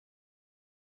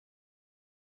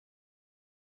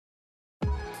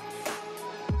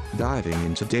Diving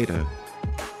into data.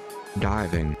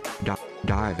 Diving.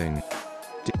 Diving.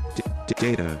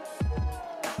 Data.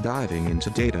 Diving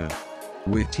into data.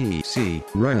 With T.C.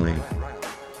 Riley.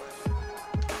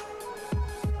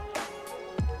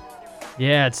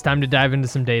 Yeah, it's time to dive into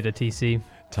some data, TC.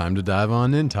 Time to dive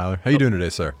on in, Tyler. How you doing today,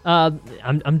 sir?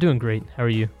 I'm doing great. How are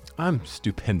you? I'm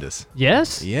stupendous.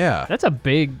 Yes? Yeah. That's a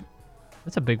big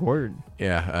word.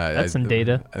 Yeah. That's some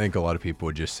data. I think a lot of people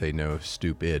would just say no,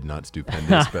 stupid, not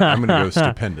stupendous, but I'm going to go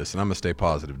stupendous, and I'm going to stay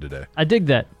positive today. I dig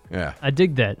that. Yeah. I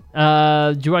dig that.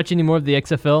 Did you watch any more of the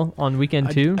XFL on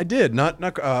weekend two? I did.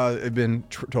 I've been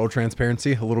total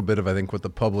transparency. A little bit of, I think, what the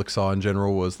public saw in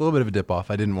general was a little bit of a dip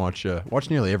off. I didn't watch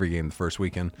nearly every game the first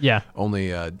weekend. Yeah.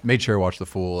 Only made sure I watched the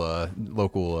full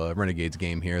local Renegades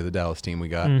game here, the Dallas team we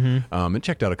got, and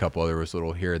checked out a couple. There was a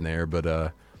little here and there,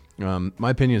 but my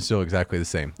opinion is still exactly the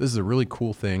same. This is a really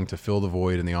cool thing to fill the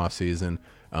void in the offseason.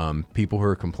 People who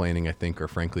are complaining, I think, are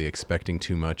frankly expecting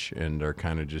too much and are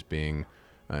kind of just being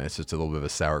it's just a little bit of a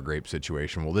sour grape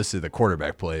situation. Well, this is the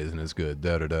quarterback play isn't as good.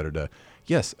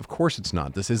 Yes, of course it's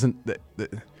not. This isn't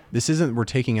we're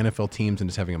taking NFL teams and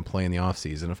just having them play in the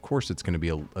offseason. Of course it's going to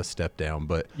be a step down,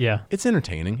 but yeah, it's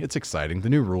entertaining. It's exciting. The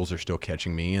new rules are still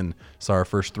catching me, and saw our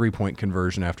first 3-point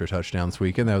conversion after a touchdown this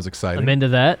weekend. That was exciting. I'm into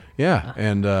that. Yeah,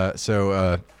 and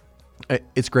so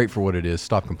it's great for what it is.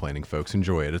 Stop complaining, folks.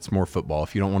 Enjoy it. It's more football.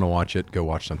 If you don't want to watch it, go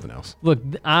watch something else. Look,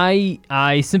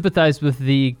 I sympathize with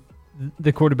the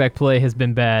quarterback play has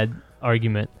been bad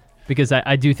argument, because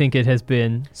I do think it has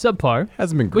been subpar.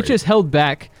 Hasn't been great. Which has held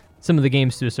back some of the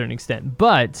games to a certain extent.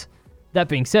 But that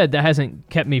being said, that hasn't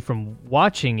kept me from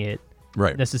watching it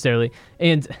necessarily.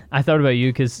 And I thought about you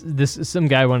because some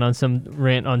guy went on some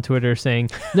rant on Twitter saying,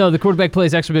 no, the quarterback play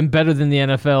has actually been better than the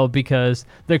NFL because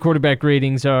their quarterback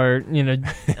ratings are,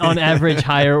 on average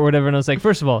higher or whatever. And I was like,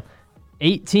 first of all,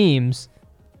 8 teams,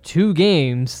 2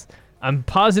 games. I'm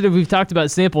positive we've talked about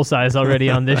sample size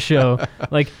already on this show.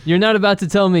 Like, you're not about to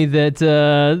tell me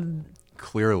that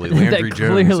clearly Landry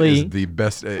Jones is the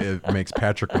best. It makes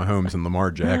Patrick Mahomes and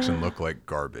Lamar Jackson look like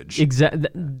garbage. Exactly.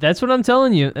 That's what I'm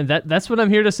telling you. And that's what I'm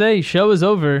here to say. Show is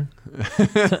over.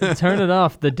 Turn it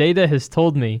off. The data has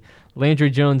told me Landry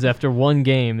Jones after 1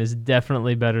 game is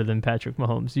definitely better than Patrick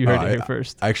Mahomes. You heard it here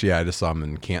first. Actually, I just saw him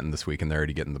in Canton this week, and they're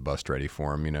already getting the bus ready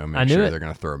for him. I knew they're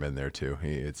going to throw him in there too.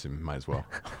 Might as well.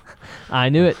 I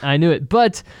knew it.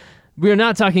 But we are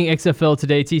not talking XFL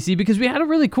today, TC, because we had a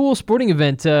really cool sporting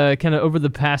event kind of over the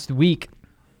past week.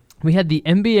 We had the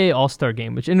NBA All-Star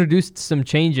Game, which introduced some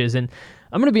changes. And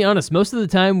I'm going to be honest, most of the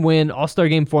time when All-Star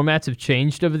Game formats have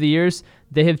changed over the years,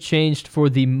 they have changed for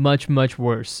the much, much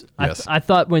worse. Yes. I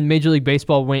thought when Major League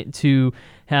Baseball went to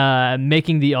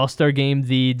making the All-Star Game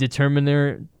the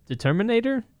determining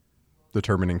factor.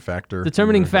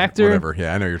 Whatever.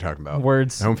 Yeah, I know what you're talking about.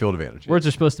 Words. Home field advantage. Words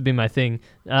are supposed to be my thing.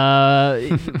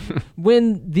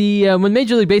 When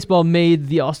Major League Baseball made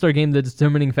the All-Star Game the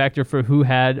determining factor for who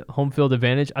had home field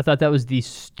advantage, I thought that was the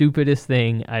stupidest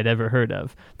thing I'd ever heard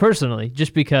of. Personally,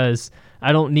 just because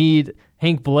I don't need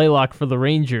Hank Blaylock for the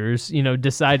Rangers,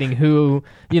 deciding who,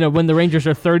 when the Rangers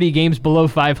are 30 games below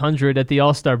 500 at the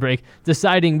All-Star break,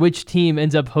 deciding which team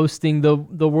ends up hosting the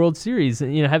World Series,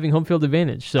 having home field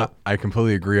advantage. So I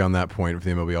completely agree on that point with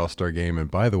the MLB All-Star Game. And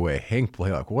by the way, Hank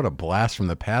Blaylock, what a blast from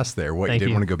the past there. What, you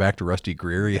didn't want to go back to Rusty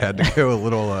Greer? You had to go a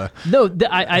little... No,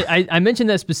 I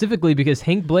mentioned that specifically because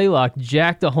Hank Blaylock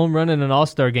jacked a home run in an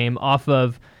All-Star Game off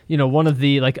of... one of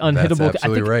the unhittable. That's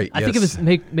absolutely right. I think it was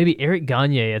maybe Eric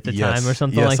Gagne at the time or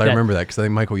something like that. Yes, I remember that because I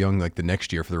think Michael Young, the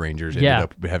next year for the Rangers, ended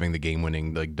up having the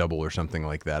game-winning double or something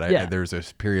like that. There was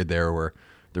this period there where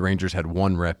the Rangers had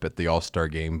 1 rep at the All-Star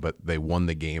Game, but they won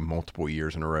the game multiple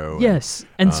years in a row. Yes,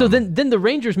 and so then the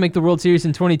Rangers make the World Series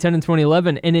in 2010 and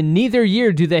 2011, and in neither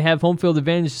year do they have home field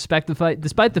advantage, despite the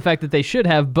fact that they should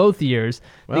have both years.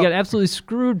 They got absolutely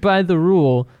screwed by the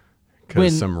rule.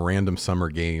 Because some random summer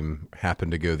game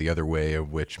happened to go the other way,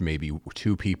 of which maybe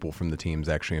 2 people from the teams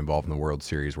actually involved in the World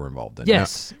Series were involved in.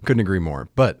 Yes. Now, couldn't agree more.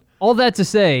 But all that to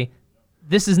say,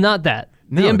 this is not that.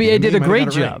 The NBA did a great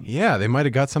job. Right. Yeah, they might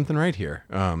have got something right here,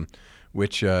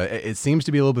 which it seems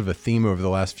to be a little bit of a theme over the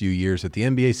last few years that the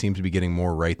NBA seems to be getting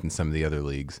more right than some of the other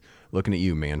leagues. Looking at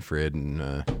you, Manfred,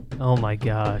 and oh my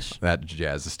gosh, that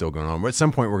jazz is still going on. But at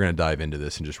some point, we're going to dive into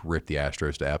this and just rip the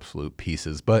Astros to absolute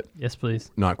pieces. But yes,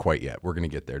 please. Not quite yet. We're going to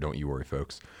get there. Don't you worry,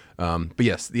 folks. But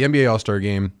yes, the NBA All-Star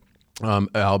Game.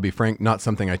 I'll be frank, not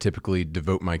something I typically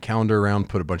devote my calendar around,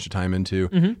 put a bunch of time into.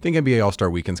 I think NBA All-Star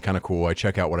Weekend's kind of cool. I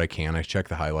check out what I can. I check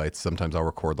the highlights. Sometimes I'll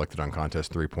record the dunk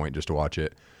contest 3-point just to watch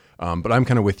it. But I'm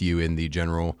kind of with you in the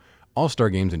general. All-Star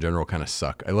games in general kind of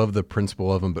suck. I love the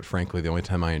principle of them, but frankly, the only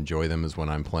time I enjoy them is when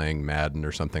I'm playing Madden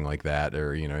or something like that,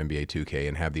 or NBA 2K,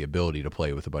 and have the ability to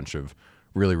play with a bunch of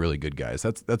really, really good guys.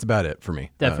 That's about it for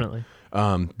me. Definitely.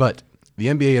 But the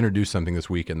NBA introduced something this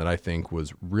weekend that I think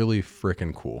was really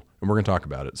freaking cool, and we're going to talk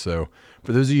about it. So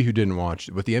for those of you who didn't watch,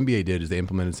 what the NBA did is they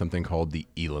implemented something called the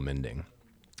Elam Ending.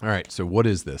 All right, so what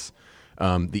is this?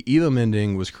 The Elam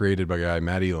Ending was created by a guy,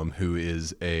 Matt Elam, who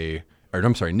is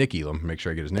Nick Elam, make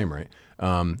sure I get his name right,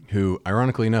 who,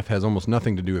 ironically enough, has almost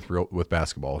nothing to do with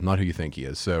basketball, not who you think he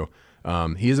is. So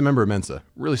he is a member of Mensa,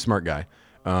 really smart guy,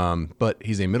 but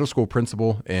he's a middle school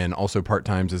principal and also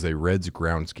part-times as a Reds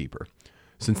groundskeeper,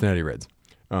 Cincinnati Reds.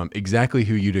 Exactly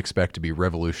who you'd expect to be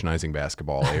revolutionizing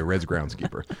basketball, a Reds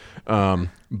groundskeeper.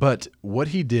 But what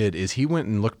he did is he went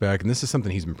and looked back, and this is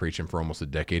something he's been preaching for almost a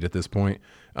decade at this point.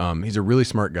 He's a really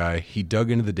smart guy. He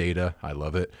dug into the data. I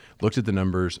love it. Looked at the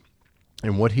numbers.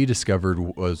 And what he discovered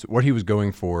was what he was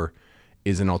going for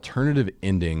is an alternative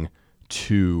ending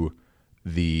to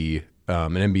an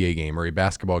NBA game or a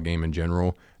basketball game in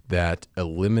general that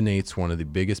eliminates one of the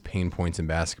biggest pain points in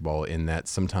basketball, in that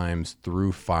sometimes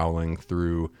through fouling,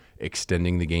 through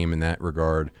extending the game in that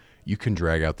regard, you can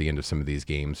drag out the end of some of these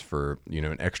games for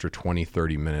an extra 20,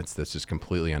 30 minutes that's just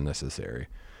completely unnecessary.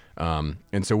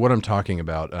 And so what I'm talking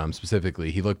about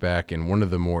specifically, he looked back, and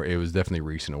it was definitely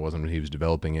recent. It wasn't when he was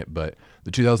developing it, but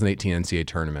the 2018 NCAA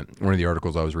tournament, one of the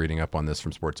articles I was reading up on this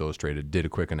from Sports Illustrated did a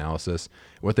quick analysis.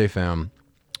 What they found,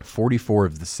 44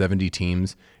 of the 70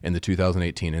 teams in the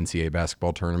 2018 NCAA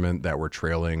basketball tournament that were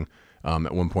trailing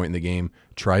at one point in the game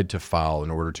tried to foul in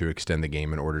order to extend the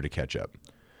game in order to catch up.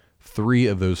 3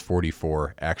 of those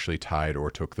 44 actually tied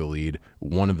or took the lead.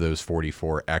 1 of those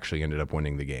 44 actually ended up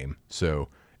winning the game. So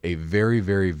a very,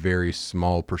 very, very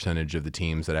small percentage of the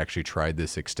teams that actually tried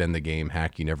this extend the game,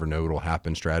 heck, you never know what'll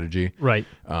happen strategy, right,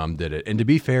 did it. And to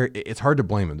be fair, it's hard to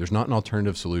blame them. There's not an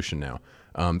alternative solution now.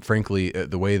 Frankly,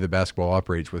 the way the basketball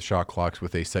operates with shot clocks,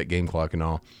 with a set game clock and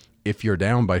all, if you're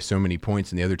down by so many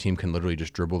points and the other team can literally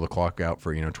just dribble the clock out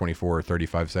for 24 or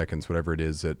 35 seconds, whatever it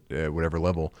is at whatever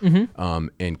level,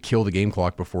 and kill the game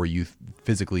clock before you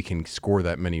physically can score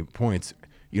that many points,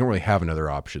 you don't really have another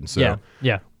option. So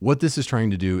what this is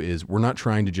trying to do is, we're not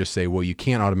trying to just say, well, you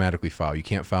can't automatically foul. You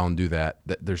can't foul and do that.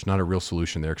 There's not a real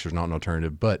solution there because there's not an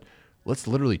alternative. But let's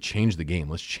literally change the game.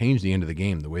 Let's change the end of the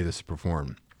game, the way this is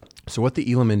performed. So what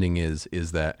the Elam Ending is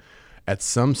that at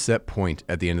some set point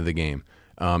at the end of the game,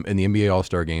 in the NBA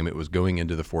All-Star game, it was going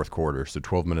into the fourth quarter, so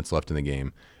 12 minutes left in the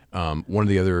game. One of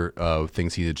the other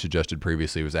things he had suggested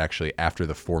previously was actually after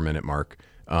the 4-minute mark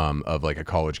of like a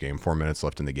college game, 4 minutes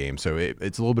left in the game. So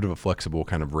it's a little bit of a flexible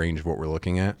kind of range of what we're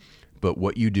looking at. But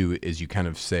what you do is you kind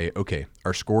of say, okay,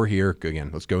 our score here, again,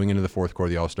 let's going into the fourth quarter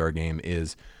of the All-Star game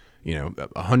is,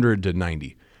 100 to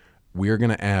 90. We are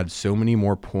going to add so many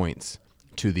more points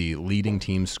to the leading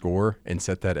team's score and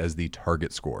set that as the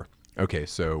target score. Okay,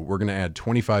 so we're going to add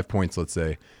 25 points, let's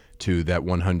say, to that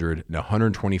 100. Now,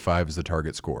 125 is the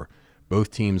target score.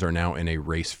 Both teams are now in a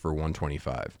race for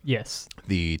 125. Yes.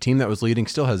 The team that was leading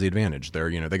still has the advantage. They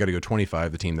got to go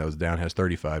 25. The team that was down has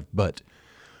 35. But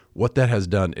what that has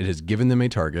done, it has given them a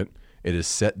target. It has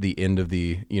set the end of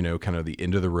the, kind of the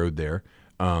end of the road there.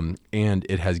 And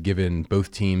it has given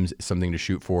both teams something to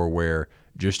shoot for, where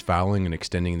just fouling and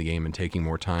extending the game and taking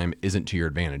more time isn't to your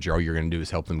advantage. All you're going to do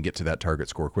is help them get to that target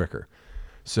score quicker.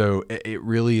 So it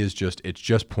really is it's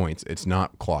just points. It's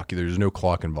not clock. There's no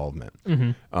clock involvement.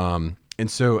 And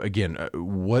so, again,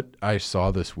 what I saw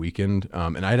this weekend,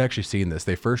 and I'd actually seen this,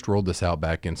 they first rolled this out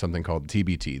back in something called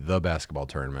TBT, the basketball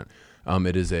tournament.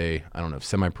 It is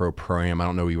semi-pro, pro-am, I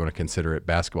don't know what you want to consider it,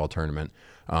 basketball tournament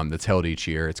that's held each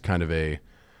year. It's kind of a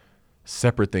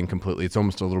separate thing completely. It's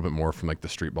almost a little bit more from like the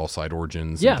street ball side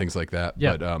origins and things like that.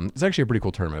 Yeah. But it's actually a pretty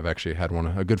cool tournament. I've actually had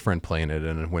a good friend playing it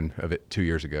and win of it 2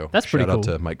 years ago. That's pretty cool.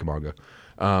 Shout out to Mike Camargo.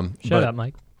 Shout out,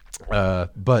 Mike.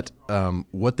 But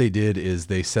what they did is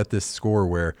they set this score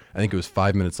where I think it was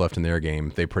 5 minutes left in their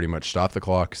game. They pretty much stopped the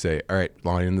clock, say, all right,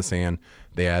 line in the sand.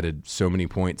 They added so many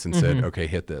points and said, okay,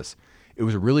 hit this. It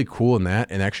was really cool in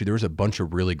that. And actually there was a bunch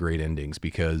of really great endings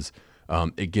because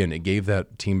again, it gave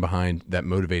that team behind that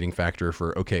motivating factor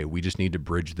for, okay, we just need to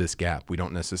bridge this gap. We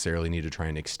don't necessarily need to try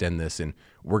and extend this, and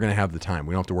we're going to have the time.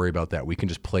 We don't have to worry about that. We can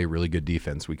just play really good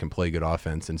defense. We can play good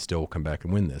offense and still come back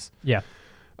and win this. Yeah.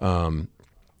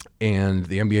 And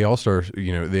the NBA All-Star, the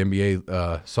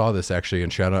NBA saw this actually,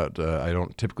 and shout out, I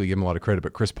don't typically give him a lot of credit,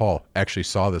 but Chris Paul actually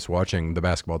saw this watching the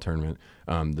basketball tournament,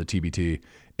 the TBT,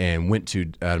 and went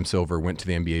to Adam Silver, went to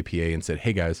the NBA PA and said,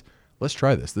 hey guys, let's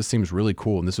try this. This seems really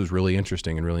cool, and this was really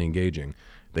interesting and really engaging.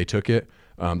 They took it.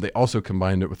 They also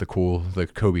combined it with the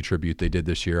Kobe tribute they did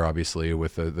this year, obviously,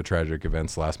 with the tragic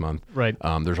events last month. Right.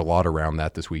 There's a lot around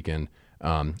that this weekend.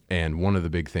 And one of the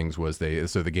big things was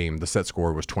the set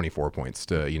score was 24 points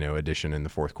to, addition in the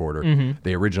fourth quarter. Mm-hmm.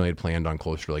 They originally had planned on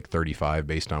closer to like 35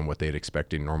 based on what they had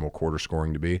expected normal quarter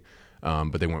scoring to be.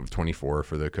 But they went with 24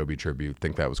 for the Kobe tribute.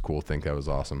 Think that was cool. Think that was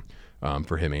awesome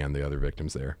for him and the other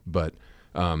victims there. But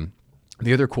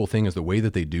the other cool thing is the way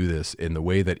that they do this and the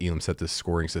way that Elam set this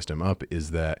scoring system up is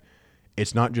that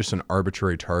it's not just an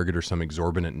arbitrary target or some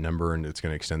exorbitant number and it's going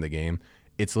to extend the game.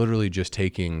 It's literally just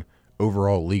taking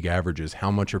overall league averages. How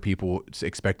much are people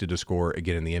expected to score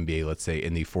again in the NBA, let's say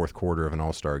in the fourth quarter of an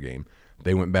All-Star game?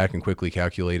 They went back and quickly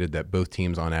calculated that both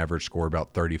teams on average score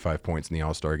about 35 points in the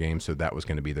All-Star game, so that was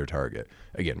going to be their target.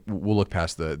 Again, we'll look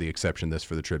past the exception this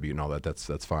for the tribute and all that.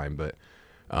 That's fine, but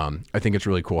I think it's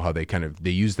really cool how they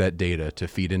use that data to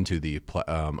feed into the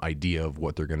idea of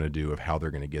what they're going to do, of how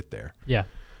they're going to get there. Yeah.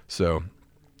 So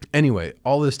anyway,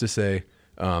 all this to say,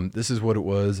 this is what it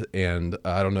was, and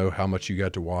I don't know how much you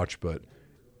got to watch, but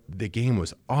the game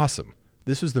was awesome.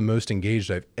 This was the most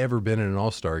engaged I've ever been in an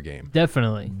All-Star game.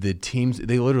 Definitely. The teams,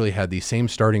 they literally had the same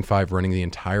starting five running the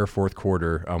entire fourth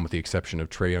quarter, with the exception of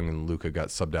Trae Young and Luka got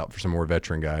subbed out for some more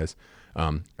veteran guys.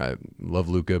 I love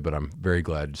Luka, but I'm very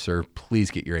glad, sir. Please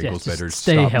get your ankles better.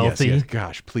 Stay healthy. Yes,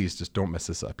 gosh, please just don't mess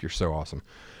this up. You're so awesome.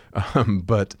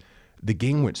 But the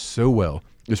game went so well.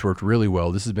 This worked really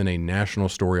well. This has been a national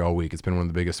story all week. It's been one of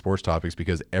the biggest sports topics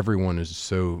because everyone is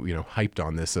so hyped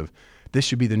on this. Of this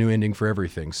should be the new ending for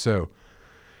everything. So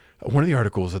one of the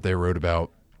articles that they wrote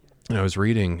about, and I was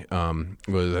reading,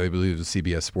 was I believe the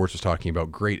CBS Sports was talking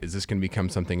about. Great, is this going to become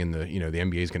something in the the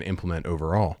NBA is going to implement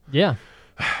overall? Yeah.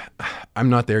 I'm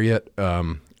not there yet.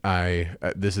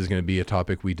 This is going to be a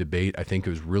topic we debate. I think it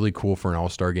was really cool for an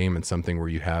All-Star game and something where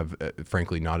you have,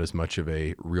 frankly, not as much of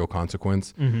a real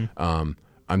consequence. Mm-hmm.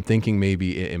 I'm thinking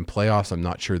maybe in playoffs, I'm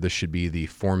not sure this should be the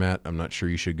format. I'm not sure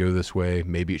you should go this way.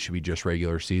 Maybe it should be just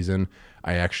regular season.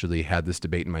 I actually had this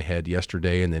debate in my head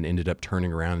yesterday and then ended up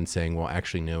turning around and saying, well,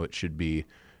 actually, no, it should be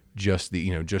just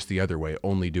the other way.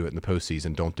 Only do it in the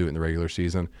postseason. Don't do it in the regular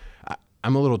season.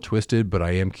 I'm a little twisted, but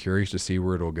I am curious to see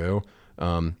where it'll go.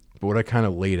 But what I kind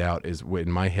of laid out is in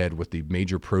my head what the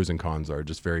major pros and cons are,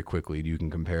 just very quickly. You can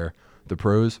compare the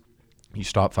pros. You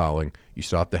stop fouling, you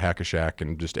stop the hack-a-shack,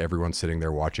 and just everyone sitting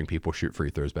there watching people shoot free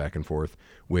throws back and forth,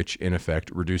 which in effect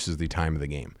reduces the time of the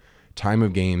game. Time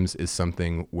of games is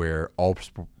something where all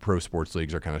pro sports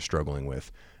leagues are kind of struggling with.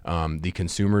 The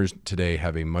consumers today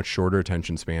have a much shorter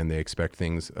attention span. They expect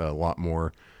things a lot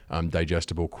more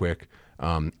digestible, quick.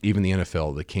 Even the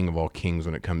NFL, the king of all kings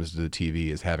when it comes to the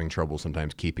TV, is having trouble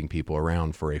sometimes keeping people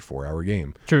around for a 4-hour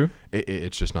game. True.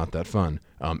 It's just not that fun.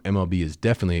 MLB is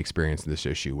definitely experiencing this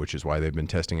issue, which is why they've been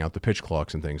testing out the pitch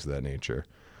clocks and things of that nature.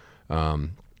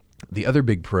 The other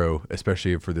big pro,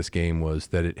 especially for this game, was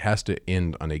that it has to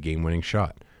end on a game-winning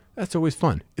shot. That's always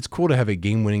fun. It's cool to have a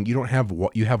game-winning. You have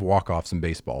walk-offs in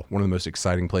baseball. One of the most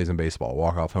exciting plays in baseball,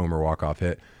 walk-off homer, walk-off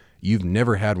hit. You've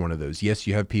never had one of those. Yes,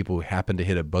 you have people who happen to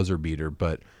hit a buzzer beater,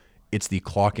 but it's the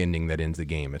clock ending that ends the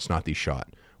game. It's not the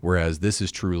shot. Whereas this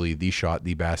is truly the shot,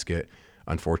 the basket,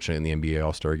 unfortunately in the NBA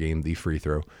All-Star game, the free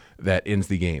throw, that ends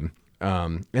the game.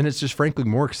 And it's just frankly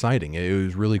more exciting. It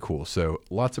was really cool. So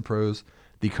lots of pros.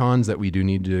 The cons that we do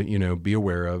need to be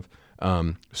aware of.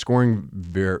 Scoring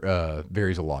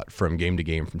varies a lot from game to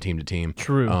game, from team to team.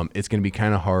 True. It's going to be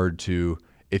kind of hard to,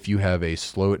 if you have a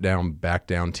slow it down, back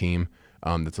down team,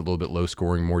 that's a little bit low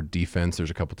scoring, more defense.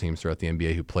 There's a couple teams throughout the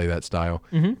NBA who play that style.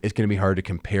 Mm-hmm. It's going to be hard to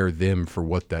compare them for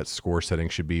what that score setting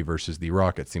should be versus the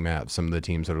Rockets, the Mavs, some of the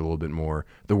teams that are a little bit more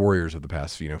the Warriors of the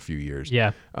past few years.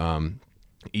 Yeah.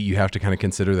 You have to kind of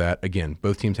consider that. Again,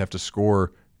 both teams have to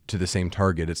score to the same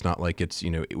target. It's not like it's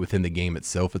within the game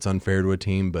itself it's unfair to a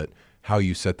team, but how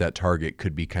you set that target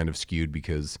could be kind of skewed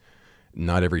because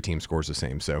not every team scores the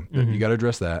same. So you got to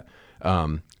address that.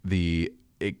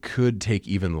 It could take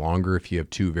even longer if you have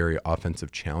two very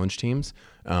offensive challenge teams.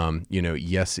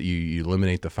 Yes, you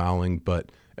eliminate the fouling,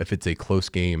 but if it's a close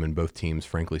game and both teams,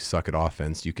 frankly, suck at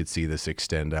offense, you could see this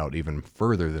extend out even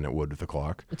further than it would with the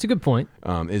clock. That's a good point.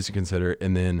 Is to consider.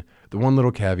 And then the one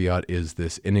little caveat is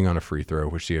this ending on a free throw,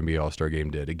 which the NBA All-Star Game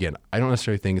did. Again, I don't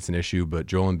necessarily think it's an issue, but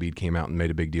Joel Embiid came out and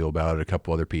made a big deal about it. A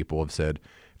couple other people have said,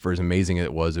 for as amazing as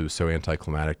it was so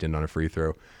anticlimactic to end on a free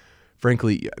throw.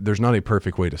 Frankly, there's not a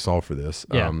perfect way to solve for this.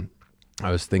 Yeah. I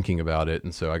was thinking about it,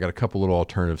 and so I got a couple little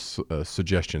alternative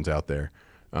suggestions out there.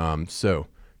 So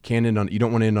You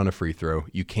don't want to end on a free throw.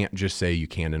 You can't just say you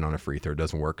can't end on a free throw. It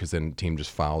doesn't work because then the team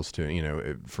just fouls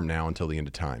to, from now until the end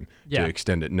of time to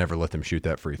extend it. Never let them shoot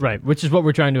that free throw. Right, which is what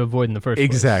we're trying to avoid in the first place.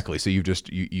 Exactly. So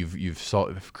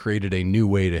you've created a new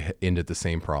way to end at the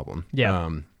same problem. Yeah.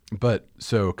 But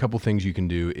so a couple things you can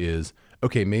do is,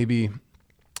 okay, maybe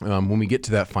when we get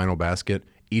to that final basket,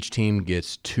 each team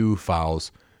gets 2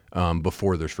 fouls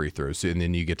before there's free throws, and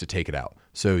then you get to take it out.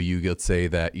 So you get say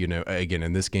that, again,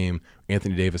 in this game,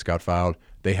 Anthony Davis got fouled.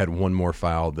 They had one more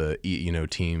foul the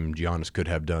Team Giannis could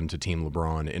have done to Team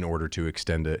LeBron in order to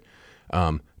extend it.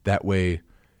 That way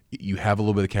you have a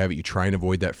little bit of caveat. You try and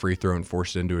avoid that free throw and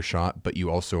force it into a shot, but you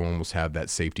also almost have that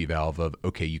safety valve of,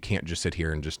 okay, you can't just sit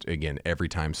here and just, again, every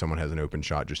time someone has an open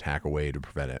shot, just hack away to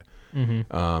prevent it.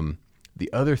 Mm-hmm.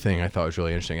 The other thing I thought was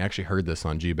really interesting, I actually heard this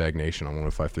on G-Bag Nation on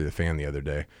 105.3 The Fan the other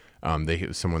day.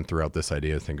 Someone threw out this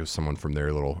idea. I think it was someone from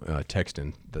their little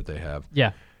text-in that they have.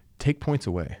 Yeah. Take points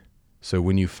away. So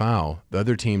when you foul, the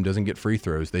other team doesn't get free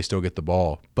throws. They still get the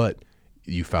ball. But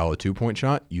you foul a 2-point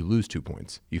shot, you lose 2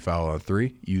 points. You foul on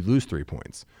 3, you lose 3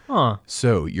 points. Huh.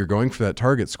 So you're going for that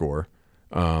target score.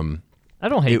 I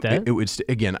don't hate that. It would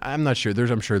again, I'm not sure.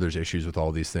 I'm sure there's issues with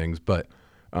all these things, but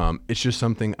it's just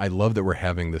something. I love that we're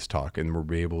having this talk and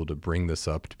we're able to bring this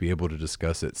up to be able to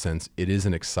discuss it, since it is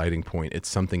an exciting point. It's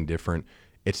something different.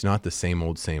 It's not the same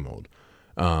old.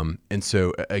 And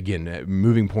so again,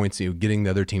 moving points, getting the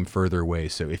other team further away.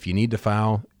 So if you need to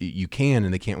foul, you can,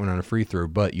 and they can't win on a free throw,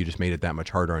 but you just made it that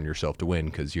much harder on yourself to win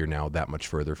because you're now that much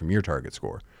further from your target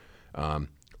score. A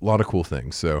lot of cool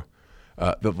things. So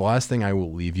the last thing I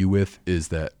will leave you with is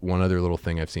that one other little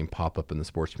thing I've seen pop up in the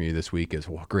sports community this week is,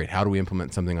 well, great, how do we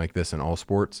implement something like this in all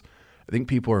sports? I think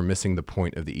people are missing the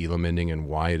point of the Elam Ending and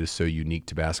why it is so unique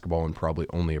to basketball and probably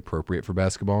only appropriate for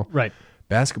basketball. Right.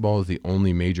 Basketball is the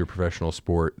only major professional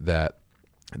sport that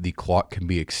the clock can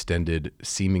be extended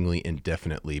seemingly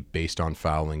indefinitely based on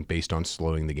fouling, based on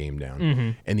slowing the game down. Mm-hmm.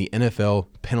 And the NFL,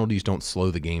 penalties don't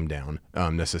slow the game down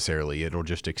necessarily. It'll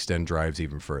just extend drives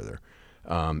even further.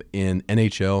 In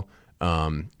NHL,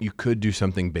 you could do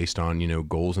something based on,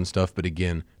 goals and stuff. But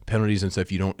again, penalties and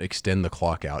stuff, you don't extend the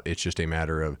clock out. It's just a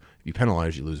matter of, if you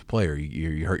penalize, you lose a player.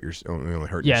 You hurt yourself.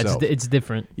 Yeah, it's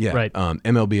different. Yeah. Right.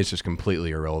 MLB is just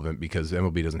completely irrelevant because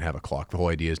MLB doesn't have a clock. The whole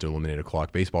idea is to eliminate a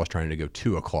clock. Baseball is trying to go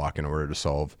to a clock in order to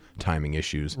solve timing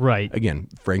issues. Right. Again,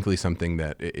 frankly, something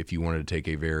that if you wanted to take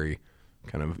a very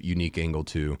kind of unique angle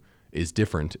to, is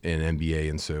different in NBA,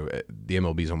 and so the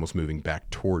MLB is almost moving back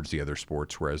towards the other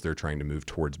sports, whereas they're trying to move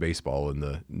towards baseball and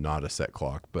the not a set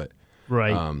clock. But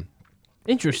right,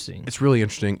 interesting. It's really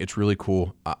interesting. It's really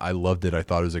cool. I loved it. I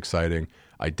thought it was exciting.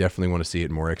 I definitely want to see it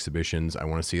in more exhibitions. I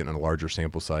want to see it in a larger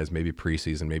sample size, maybe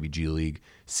preseason, maybe G League.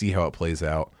 See how it plays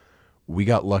out. We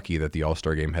got lucky that the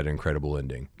All-Star game had an incredible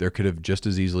ending. There could have just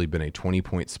as easily been a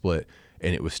 20-point split,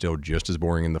 and it was still just as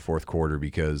boring in the fourth quarter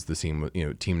because the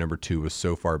team number 2 was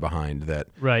so far behind that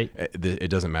it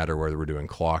doesn't matter whether we're doing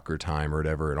clock or time or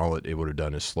whatever, and all it would have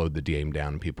done is slowed the game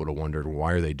down, and people would have wondered,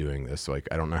 why are they doing this? Like,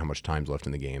 I don't know how much time's left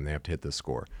in the game. They have to hit this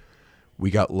score. We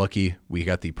got lucky. We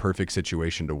got the perfect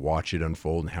situation to watch it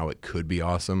unfold and how it could be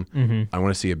awesome. Mm-hmm. I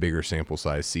want to see a bigger sample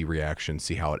size, see reaction,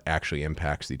 see how it actually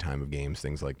impacts the time of games,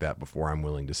 things like that, before I'm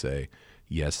willing to say,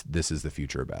 yes, this is the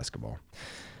future of basketball.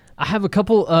 I have a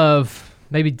couple of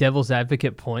maybe devil's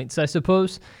advocate points, I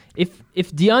suppose. If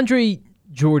DeAndre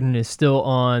Jordan is still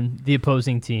on the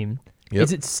opposing team,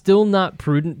 is it still not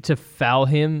prudent to foul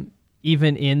him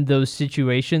even in those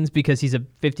situations because he's a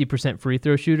 50% free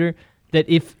throw shooter? That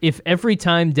if every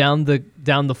time down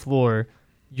the floor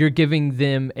you're giving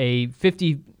them a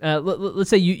 50, let's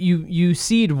say you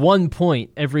cede 1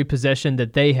 point every possession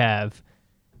that they have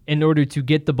in order to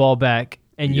get the ball back,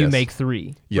 and you make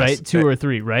 3, right? 2 or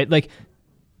 3, right? Like,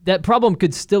 that problem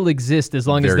could still exist as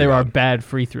long as there are bad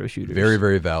free throw shooters. Very,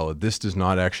 very valid. This does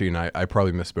not actually, and I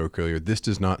probably misspoke earlier, this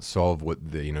does not solve what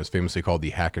is famously called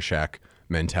the hack-a-shack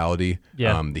mentality.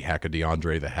 Yeah. The hack of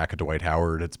DeAndre, the hack of Dwight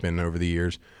Howard it's been over the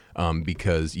years.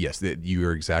 Because, yes, you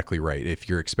are exactly right. If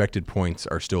your expected points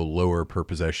are still lower per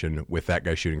possession with that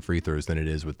guy shooting free throws than it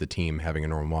is with the team having a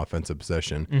normal offensive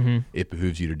possession, it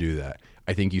behooves you to do that.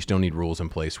 I think you still need rules in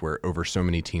place where over so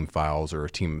many team fouls or a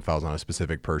team fouls on a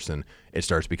specific person, it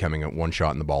starts becoming a one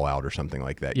shot and the ball out or something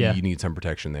like that. Yeah. You need some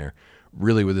protection there.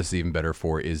 Really, what this is even better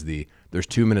for is there's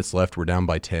 2 minutes left, we're down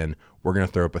by 10, we're going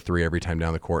to throw up a 3 every time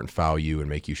down the court and foul you and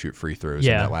make you shoot free throws,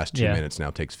 and that last 2 minutes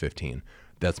now takes 15.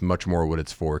 that's much more what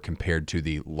it's for compared to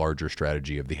the larger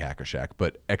strategy of the Hack-a-Shack.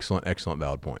 But excellent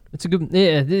valid point. It's a good,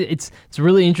 yeah. It's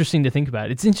really interesting to think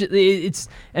about. It's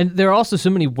and there are also so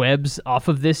many webs off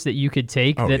of this that you could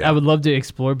take I would love to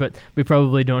explore, but we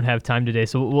probably don't have time today,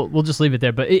 so we'll just leave it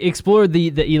there. But explore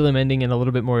the Elam Ending in a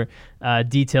little bit more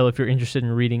detail if you're interested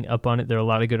in reading up on it. There are a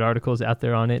lot of good articles out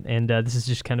there on it, and this has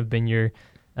just kind of been your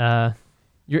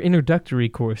introductory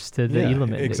course to the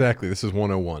Elam Ending. Exactly. This is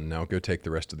 101. Now go take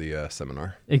the rest of the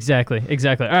seminar. Exactly. All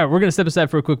right, we're going to step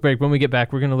aside for a quick break. When we get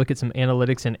back, we're going to look at some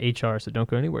analytics and HR, so don't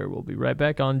go anywhere. We'll be right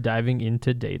back on Diving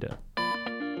into Data.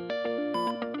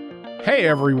 Hey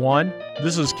everyone,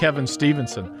 this is Kevin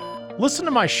Stevenson. Listen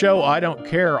to my show I Don't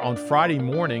Care on Friday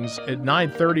mornings at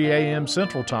 9:30 a.m.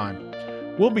 Central Time.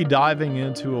 We'll be diving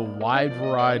into a wide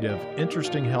variety of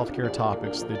interesting healthcare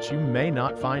topics that you may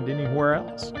not find anywhere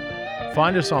else.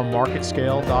 Find us on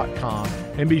marketscale.com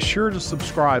and be sure to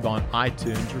subscribe on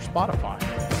iTunes or Spotify.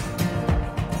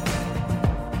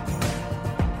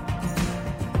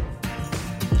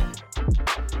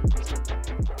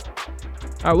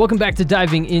 All right, welcome back to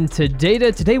Diving into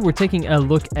Data. Today we're taking a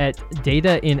look at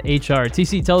data in HR.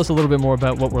 TC, tell us a little bit more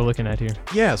about what we're looking at here.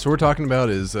 Yeah, so what we're talking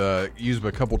about is used by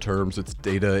a couple terms. It's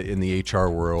data in the HR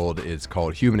world. It's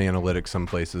called human analytics some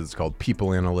places. It's called people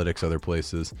analytics other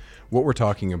places. What we're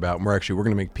talking about, and we're going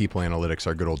to make people analytics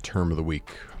our good old term of the week.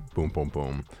 Boom, boom,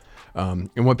 boom.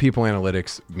 And what people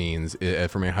analytics means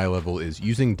from a high level is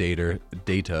using data.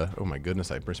 Oh my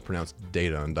goodness, I mispronounced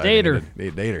data on diving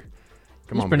into data.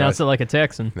 Come on, pronounce it like a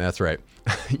Texan. That's right.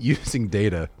 Using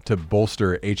data to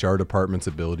bolster HR departments'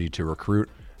 ability to recruit,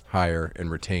 hire, and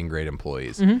retain great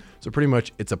employees. Mm-hmm. So pretty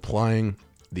much it's applying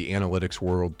the analytics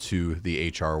world to the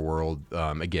HR world.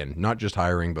 Again, not just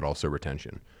hiring, but also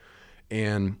retention.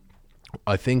 And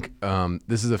I think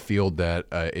this is a field that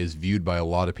is viewed by a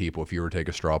lot of people, if you were to take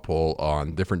a straw poll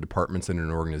on different departments in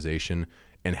an organization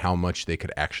and how much they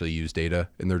could actually use data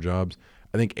in their jobs.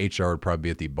 I think HR would probably be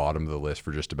at the bottom of the list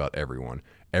for just about everyone.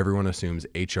 Everyone assumes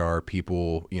HR,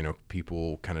 people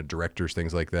kind of directors,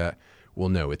 things like that. Well,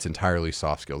 no, it's entirely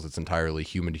soft skills. It's entirely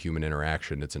human-to-human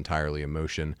interaction. It's entirely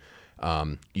emotion.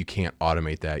 You can't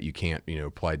automate that. You can't,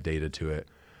 apply data to it.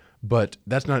 But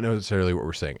that's not necessarily what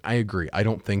we're saying. I agree. I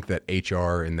don't think that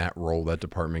HR in that role, that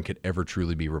department, could ever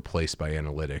truly be replaced by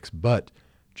analytics. But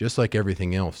just like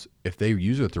everything else, if they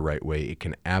use it the right way, it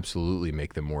can absolutely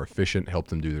make them more efficient, help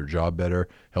them do their job better,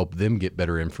 help them get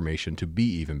better information to be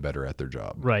even better at their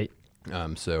job. Right.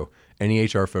 So any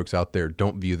HR folks out there,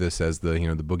 don't view this as the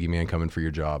boogeyman coming for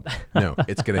your job. No,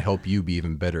 it's going to help you be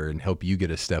even better and help you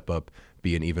get a step up,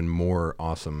 be an even more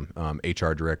awesome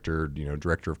HR director,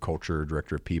 director of culture,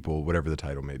 director of people, whatever the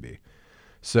title may be.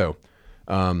 So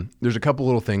there's a couple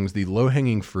little things. The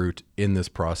low-hanging fruit in this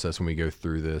process when we go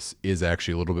through this is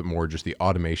actually a little bit more just the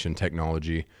automation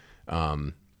technology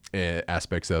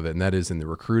aspects of it, and that is in the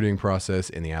recruiting process,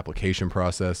 in the application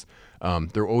process.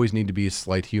 There always need to be a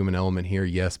slight human element here,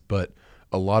 yes, but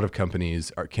a lot of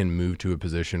companies can move to a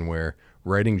position where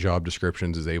writing job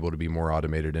descriptions is able to be more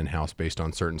automated in-house based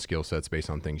on certain skill sets, based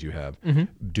on things you have.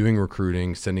 Mm-hmm. Doing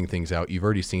recruiting, sending things out. You've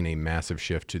already seen a massive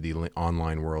shift to the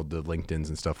online world, the LinkedIns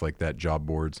and stuff like that, job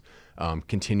boards,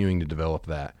 continuing to develop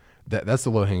that. That's the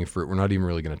low-hanging fruit. We're not even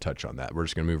really going to touch on that. We're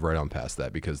just going to move right on past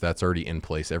that because that's already in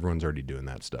place. Everyone's already doing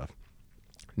that stuff.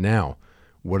 Now,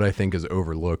 what I think is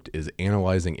overlooked is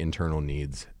analyzing internal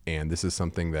needs, and this is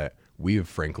something that we've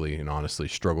frankly and honestly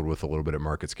struggled with a little bit at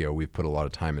Market Scale. We've put a lot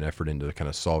of time and effort into kind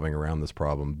of solving around this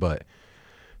problem, but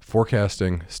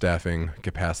forecasting, staffing,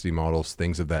 capacity models,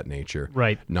 things of that nature.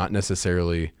 Right. Not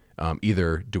necessarily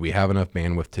either do we have enough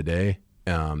bandwidth today,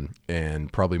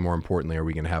 and probably more importantly, are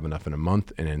we going to have enough in a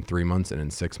month and in 3 months and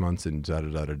in 6 months and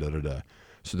da-da-da-da-da-da-da.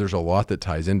 So there's a lot that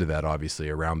ties into that, obviously,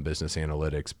 around business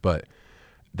analytics, but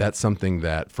that's something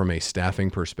that from a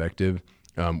staffing perspective,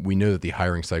 we know that the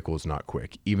hiring cycle is not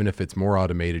quick. Even if it's more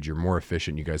automated, you're more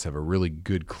efficient, you guys have a really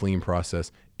good, clean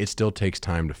process, it still takes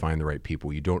time to find the right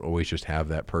people. You don't always just have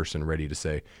that person ready to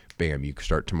say, bam, you can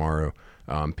start tomorrow.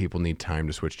 People need time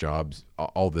to switch jobs.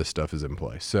 All this stuff is in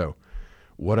play. So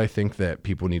what I think that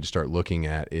people need to start looking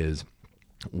at is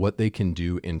what they can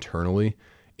do internally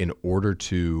in order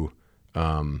to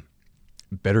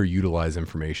better utilize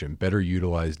information, better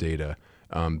utilize data,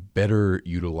 better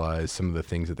utilize some of the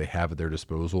things that they have at their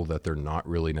disposal that they're not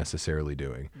really necessarily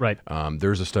doing. Right.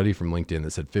 There's a study from LinkedIn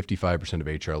that said 55%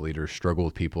 of HR leaders struggle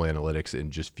with people analytics and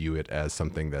just view it as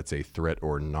something that's a threat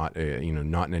or not in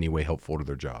any way helpful to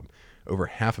their job. Over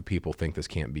half of people think this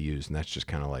can't be used, and that's just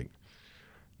kind of like,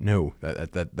 No,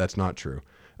 that's not true.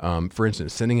 For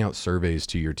instance, sending out surveys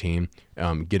to your team,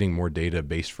 getting more data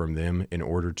based from them in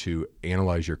order to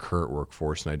analyze your current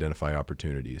workforce and identify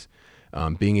opportunities.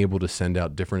 Being able to send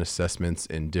out different assessments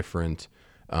and different,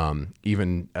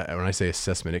 even when I say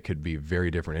assessment, it could be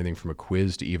very different, anything from a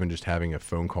quiz to even just having a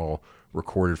phone call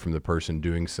recorded from the person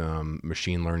doing some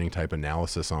machine learning type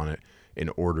analysis on it in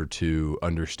order to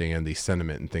understand the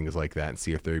sentiment and things like that and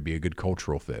see if there would be a good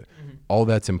cultural fit. Mm-hmm. All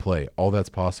that's in play, all that's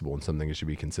possible and something that should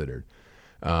be considered.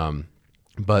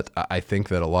 But I think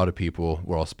that a lot of people,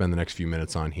 what I'll spend the next few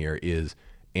minutes on here is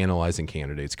analyzing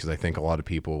candidates, because I think a lot of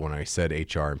people, when I said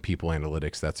HR and people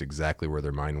analytics, that's exactly where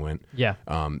their mind went. Yeah.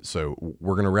 So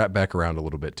we're going to wrap back around a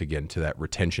little bit to get into that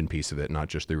retention piece of it, not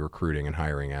just the recruiting and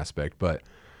hiring aspect, but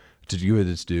to do what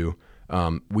it's due.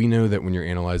 We know that when you're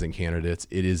analyzing candidates,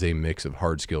 it is a mix of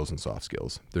hard skills and soft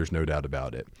skills. There's no doubt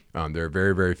about it. There are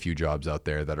very, very few jobs out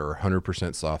there that are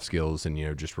 100% soft skills and,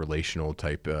 just relational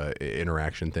type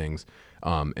interaction things.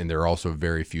 And there are also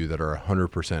very few that are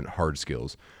 100% hard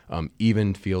skills.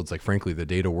 Even fields like, frankly, the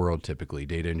data world, typically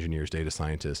data engineers, data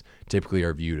scientists, typically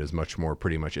are viewed as much more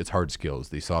pretty much it's hard skills.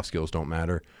 The soft skills don't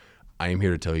matter. I am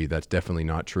here to tell you that's definitely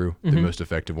not true. Mm-hmm. The most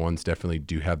effective ones definitely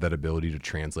do have that ability to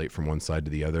translate from one side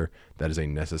to the other. That is a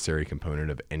necessary component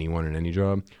of anyone in any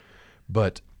job.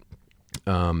 But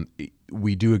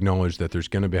we do acknowledge that there's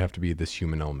going to have to be this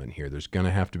human element here. There's going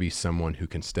to have to be someone who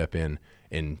can step in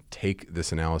and take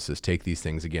this analysis, take these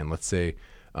things. Again, let's say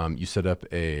you set up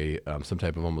some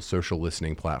type of almost social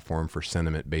listening platform for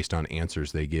sentiment based on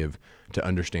answers they give to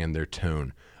understand their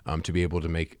tone. To be able to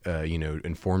make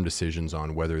informed decisions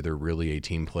on whether they're really a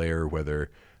team player,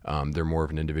 whether they're more of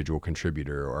an individual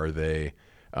contributor, or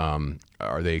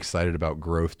are they excited about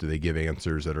growth? Do they give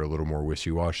answers that are a little more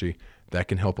wishy-washy? That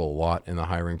can help a lot in the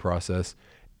hiring process.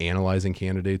 Analyzing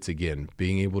candidates, again,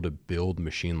 being able to build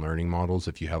machine learning models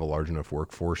if you have a large enough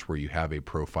workforce where you have a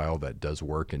profile that does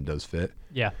work and does fit.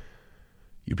 Yeah,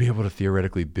 you'd be able to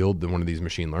theoretically build one of these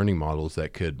machine learning models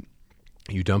that could.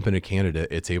 You dump in a candidate,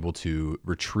 it's able to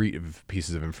retrieve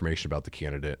pieces of information about the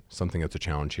candidate, something that's a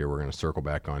challenge here we're going to circle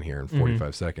back on here in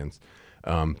 45 seconds.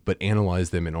 But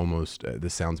analyze them and almost,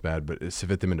 this sounds bad, but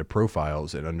fit them into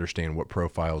profiles and understand what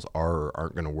profiles are or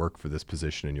aren't going to work for this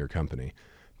position in your company.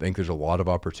 I think there's a lot of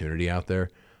opportunity out there.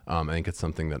 I think it's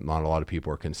something that not a lot of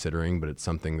people are considering, but it's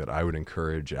something that I would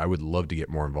encourage. I would love to get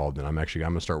more involved in. I'm going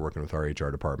to start working with our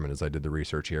HR department as I did the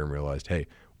research here and realized, hey,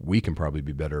 we can probably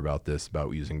be better about this,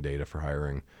 about using data for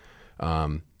hiring.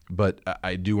 But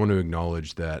I do want to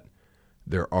acknowledge that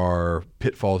there are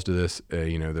pitfalls to this.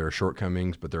 There are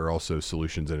shortcomings, but there are also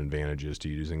solutions and advantages to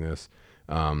using this.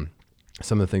 Some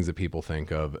of the things that people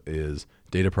think of is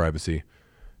data privacy,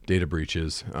 data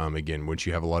breaches. Again, once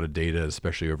you have a lot of data,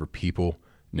 especially over people,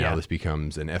 now this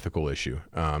becomes an ethical issue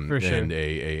For sure. and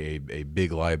a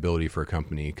big liability for a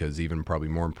company, because even probably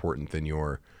more important than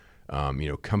your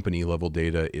company level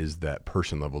data is that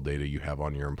person level data you have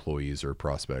on your employees or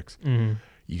prospects. Mm-hmm.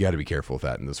 You got to be careful with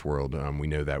that in this world. We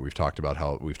know that we've talked about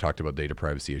data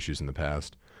privacy issues in the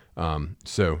past.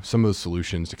 So some of those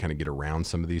solutions to kind of get around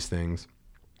some of these things,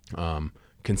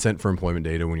 consent for employment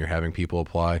data. When you're having people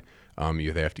apply,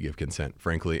 they have to give consent.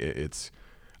 Frankly,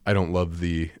 I don't love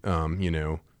the,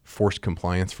 forced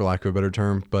compliance, for lack of a better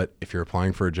term, but if you're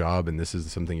applying for a job and this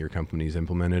is something your company's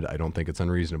implemented, I don't think it's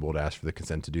unreasonable to ask for the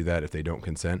consent to do that. If they don't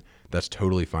consent, that's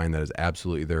totally fine. That is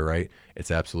absolutely their right. It's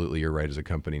absolutely your right as a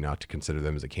company not to consider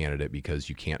them as a candidate because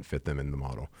you can't fit them in the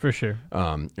model. For sure.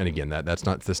 And again, that's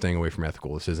not staying away from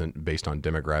ethical. This isn't based on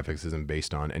demographics. This isn't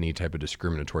based on any type of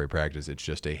discriminatory practice. It's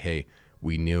just hey,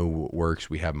 we know what works.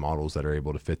 We have models that are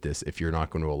able to fit this. If you're not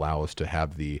going to allow us to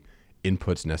have the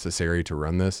inputs necessary to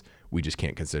run this, we just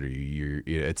can't consider you.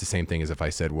 It's the same thing as if I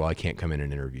said, well, I can't come in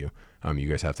and interview. You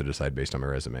guys have to decide based on my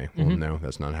resume. Mm-hmm. Well, no,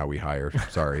 that's not how we hire.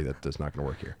 Sorry, that's not going to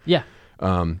work here. Yeah.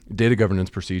 Data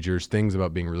governance procedures, things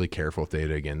about being really careful with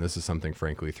data. Again, this is something,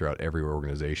 frankly, throughout every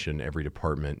organization, every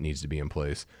department needs to be in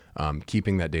place.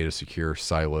 Keeping that data secure,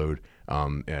 siloed,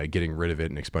 getting rid of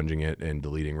it and expunging it and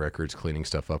deleting records, cleaning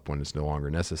stuff up when it's no longer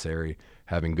necessary.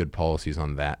 Having good policies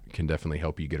on that can definitely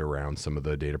help you get around some of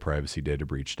the data privacy, data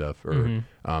breach stuff, or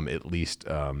at least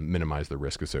minimize the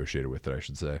risk associated with it, I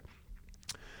should say.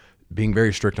 Being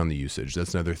very strict on the usage.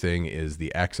 That's another thing, is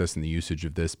the access and the usage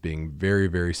of this, being very,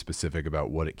 very specific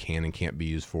about what it can and can't be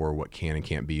used for, what can and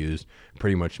can't be used.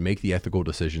 Pretty much make the ethical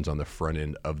decisions on the front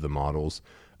end of the models,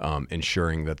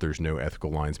 ensuring that there's no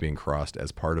ethical lines being crossed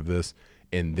as part of this.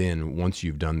 And then once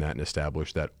you've done that and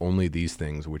established that only these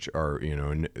things, which are,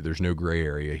 there's no gray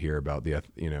area here about the,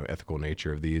 ethical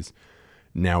nature of these,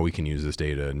 now we can use this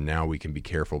data. Now we can be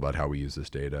careful about how we use this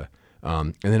data.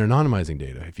 And then anonymizing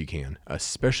data if you can,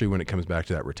 especially when it comes back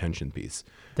to that retention piece.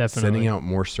 Definitely. Sending out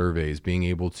more surveys, being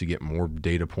able to get more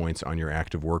data points on your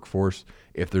active workforce.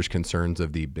 If there's concerns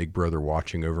of the big brother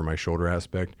watching over my shoulder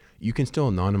aspect, you can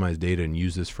still anonymize data and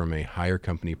use this from a higher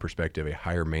company perspective, a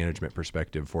higher management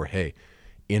perspective for, hey,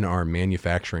 in our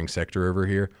manufacturing sector over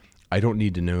here, I don't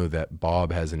need to know that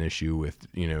Bob has an issue with,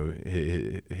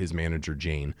 his manager,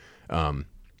 Jane.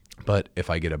 But if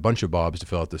I get a bunch of Bobs to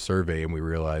fill out the survey and we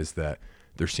realize that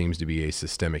there seems to be a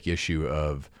systemic issue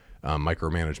of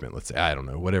micromanagement, let's say, I don't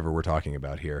know, whatever we're talking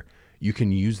about here, you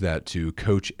can use that to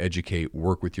coach, educate,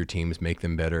 work with your teams, make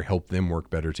them better, help them work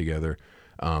better together.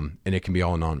 And it can be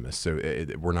all anonymous. So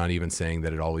we're not even saying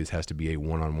that it always has to be a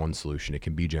one-on-one solution. It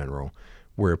can be general.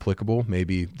 Where applicable,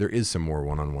 maybe there is some more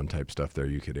one-on-one type stuff there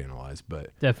you could analyze. But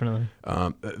definitely,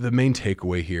 the main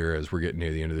takeaway here as we're getting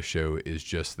near the end of the show is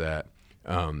just that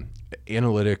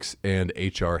analytics and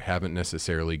HR haven't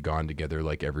necessarily gone together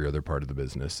like every other part of the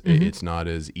business. Mm-hmm. It's not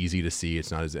as easy to see.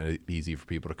 It's not as easy for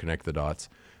people to connect the dots.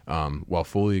 While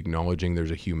fully acknowledging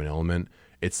there's a human element,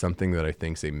 it's something that I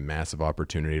think is a massive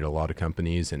opportunity to a lot of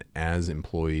companies. And as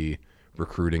employee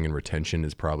recruiting and retention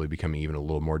is probably becoming even a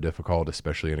little more difficult,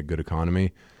 especially in a good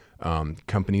economy.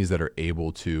 Companies that are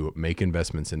able to make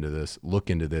investments into this, look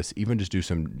into this, even just do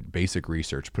some basic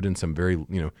research, put in some very,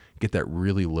 get that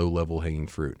really low level hanging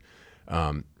fruit.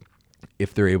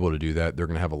 If they're able to do that, they're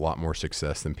going to have a lot more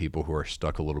success than people who are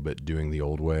stuck a little bit doing the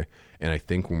old way. And I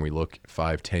think when we look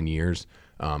 5-10 years,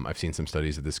 I've seen some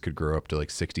studies that this could grow up to like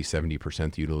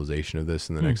 60-70% the utilization of this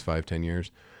in the next 5-10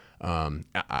 years.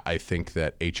 I think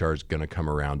that HR is going to come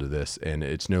around to this, and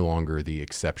it's no longer the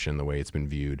exception the way it's been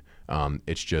viewed.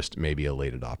 It's just maybe a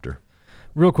late adopter.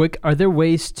 Real quick, are there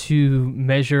ways to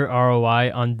measure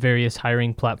ROI on various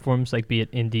hiring platforms, like be it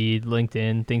Indeed,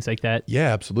 LinkedIn, things like that?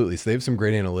 Yeah, absolutely. So they have some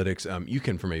great analytics. You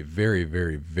can, from a very,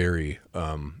 very, very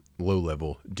low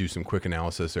level, do some quick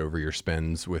analysis over your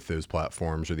spends with those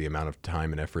platforms or the amount of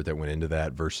time and effort that went into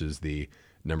that versus the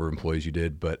number of employees you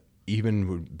did. But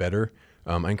even better,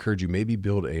 I encourage you maybe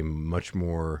build a much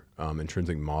more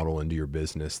intrinsic model into your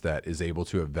business that is able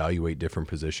to evaluate different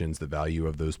positions, the value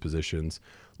of those positions,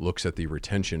 looks at the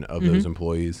retention of those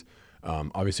employees.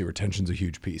 Obviously, retention is a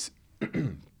huge piece.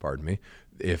 Pardon me.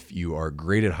 If you are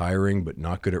great at hiring but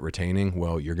not good at retaining,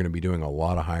 well, you're going to be doing a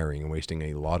lot of hiring and wasting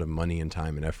a lot of money and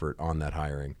time and effort on that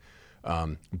hiring.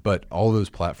 But all those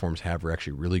platforms have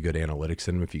actually really good analytics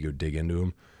in them if you go dig into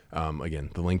them.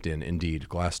 Again, the LinkedIn, Indeed,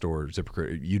 Glassdoor,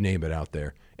 ZipRecruiter, you name it out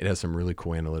there. It has some really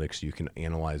cool analytics. You can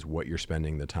analyze what you're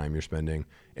spending, the time you're spending,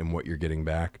 and what you're getting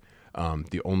back.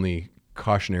 The only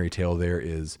cautionary tale there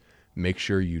is make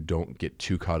sure you don't get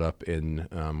too caught up in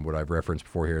what I've referenced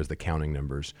before here as the counting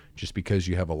numbers. Just because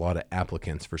you have a lot of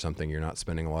applicants for something you're not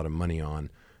spending a lot of money on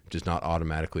does not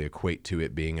automatically equate to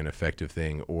it being an effective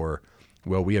thing. Or,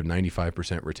 well, we have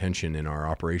 95% retention in our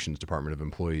operations department of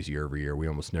employees year over year. We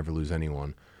almost never lose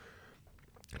anyone.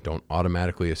 Don't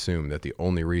automatically assume that the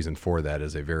only reason for that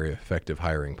is a very effective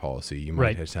hiring policy. You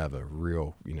might just have a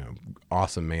real,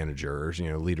 awesome manager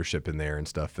or, leadership in there and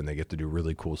stuff, and they get to do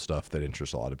really cool stuff that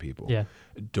interests a lot of people. Yeah.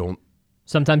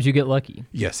 Sometimes you get lucky.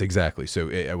 Yes, exactly.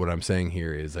 So what I'm saying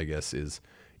here is,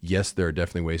 yes, there are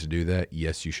definitely ways to do that.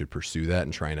 Yes, you should pursue that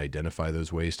and try and identify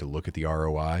those ways to look at the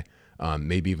ROI.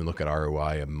 Maybe even look at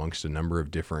ROI amongst a number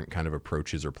of different kind of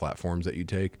approaches or platforms that you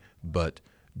take, but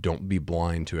don't be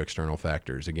blind to external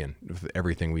factors. Again, with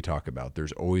everything we talk about,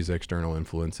 there's always external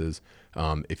influences.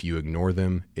 If you ignore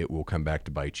them, it will come back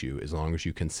to bite you. As long as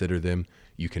you consider them,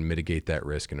 you can mitigate that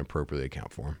risk and appropriately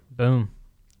account for them.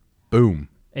 Boom.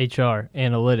 HR,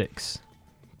 analytics.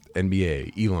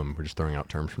 NBA, Elam. We're just throwing out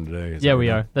terms from today. Yeah, we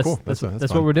are. That's cool. That's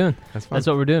what we're doing. That's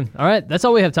what we're doing. All right. That's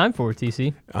all we have time for,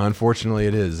 TC. Unfortunately,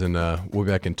 it is. And we'll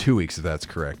be back in 2 weeks if that's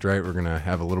correct, right? We're going to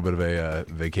have a little bit of a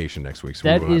vacation next week. So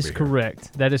that is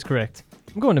correct. That is correct.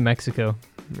 I'm going to Mexico.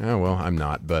 Oh, well, I'm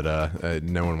not, but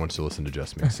no one wants to listen to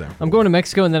just me. So I'm going to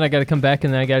Mexico, and then I got to come back,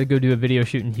 and then I got to go do a video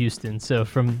shoot in Houston. So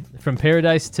from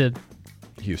paradise to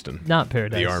Houston. Not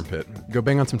paradise. The armpit. Go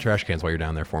bang on some trash cans while you're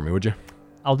down there for me, would you?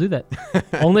 I'll do that.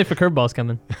 Only if a curveball's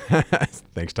coming.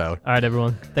 Thanks, Tyler. All right,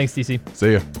 everyone. Thanks, DC.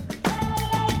 See ya.